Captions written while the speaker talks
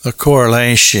the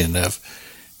correlation of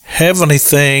heavenly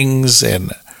things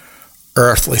and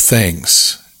earthly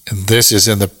things. And this is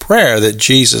in the prayer that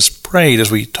Jesus prayed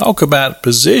as we talk about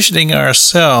positioning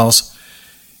ourselves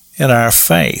in our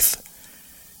faith.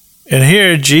 And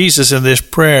here Jesus in this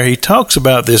prayer, he talks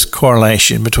about this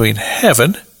correlation between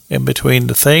heaven and between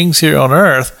the things here on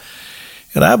earth.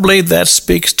 And I believe that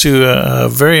speaks to a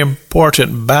very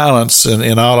important balance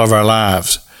in all of our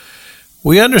lives.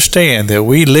 We understand that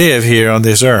we live here on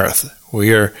this earth.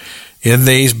 We are in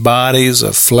these bodies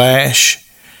of flesh,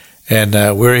 and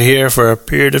we're here for a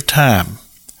period of time.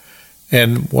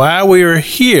 And while we are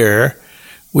here,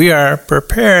 we are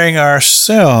preparing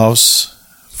ourselves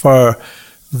for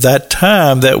that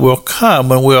time that will come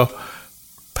when we'll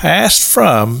pass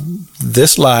from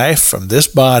this life, from this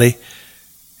body,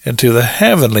 into the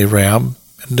heavenly realm,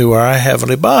 into our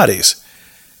heavenly bodies.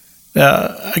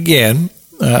 Now, again,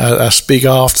 I speak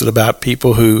often about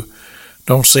people who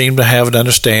don't seem to have an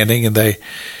understanding,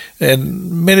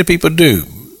 and many people do.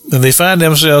 And they find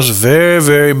themselves very,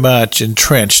 very much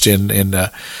entrenched in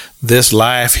this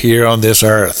life here on this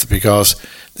earth, because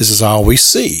this is all we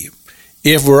see.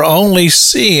 If we're only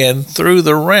seeing through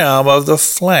the realm of the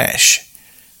flesh.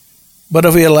 But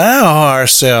if we allow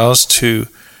ourselves to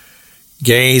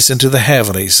gaze into the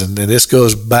heavenlies, and this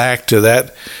goes back to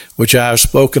that which I've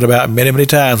spoken about many, many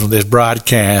times on this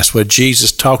broadcast, what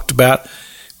Jesus talked about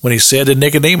when he said to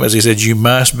Nicodemus, he said, you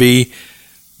must be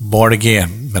born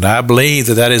again. And I believe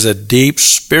that is a deep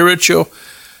spiritual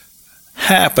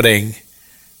happening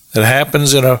that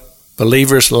happens in a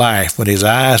believer's life. When his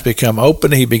eyes become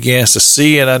open, he begins to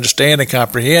see and understand and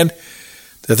comprehend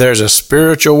that there's a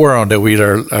spiritual world that we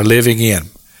are living in.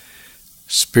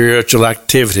 Spiritual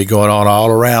activity going on all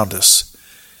around us.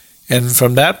 And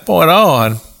from that point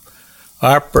on,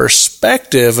 our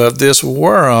perspective of this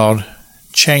world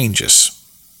changes.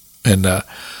 And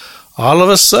all of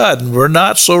a sudden, we're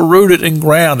not so rooted and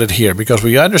grounded here, because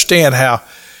we understand how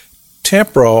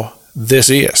temporal this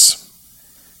is,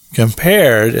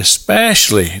 compared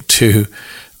especially to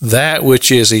that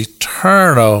which is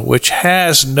eternal, which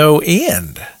has no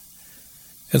end.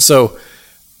 And so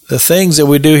the things that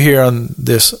we do here on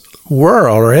this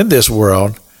world, or in this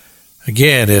world,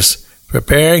 again, is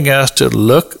preparing us to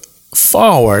look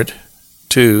forward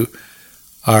to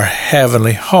our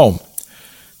heavenly home.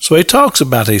 So he talks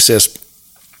about it. He says,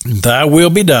 thy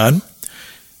will be done,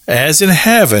 as in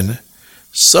heaven,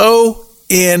 so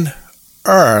in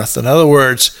earth. In other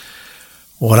words,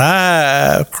 when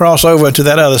I cross over to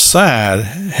that other side,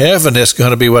 heaven is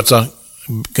going to be what's going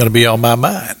to be on my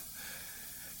mind.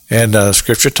 And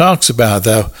Scripture talks about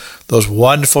those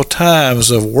wonderful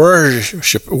times of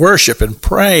worship and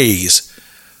praise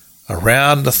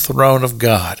around the throne of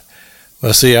God.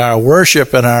 Well, see, our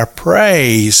worship and our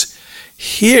praise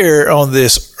here on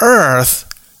this earth,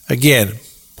 again,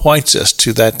 points us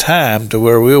to that time to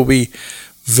where we'll be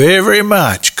very, very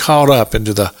much caught up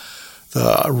into the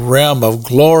realm of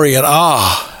glory and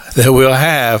awe that we'll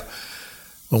have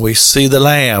when we see the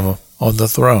Lamb on the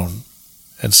throne.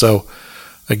 And so,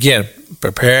 again,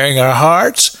 preparing our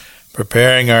hearts,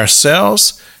 preparing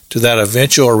ourselves to that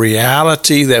eventual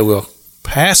reality that will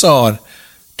pass on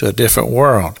to a different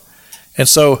world. And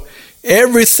so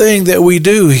everything that we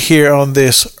do here on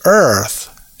this earth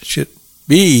should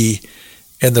be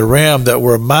in the realm that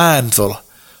we're mindful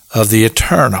of the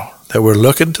eternal, that we're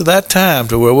looking to that time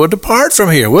to where we'll depart from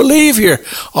here. We'll leave here.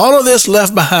 All of this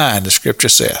left behind, the Scripture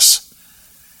says.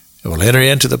 And we'll enter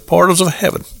into the portals of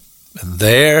heaven, and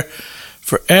there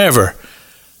forever,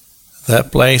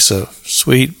 that place of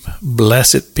sweet,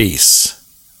 blessed peace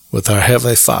with our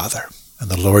Heavenly Father and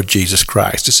the Lord Jesus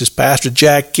Christ. This is Pastor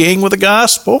Jack King with the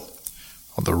Gospel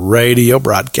on the radio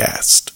broadcast.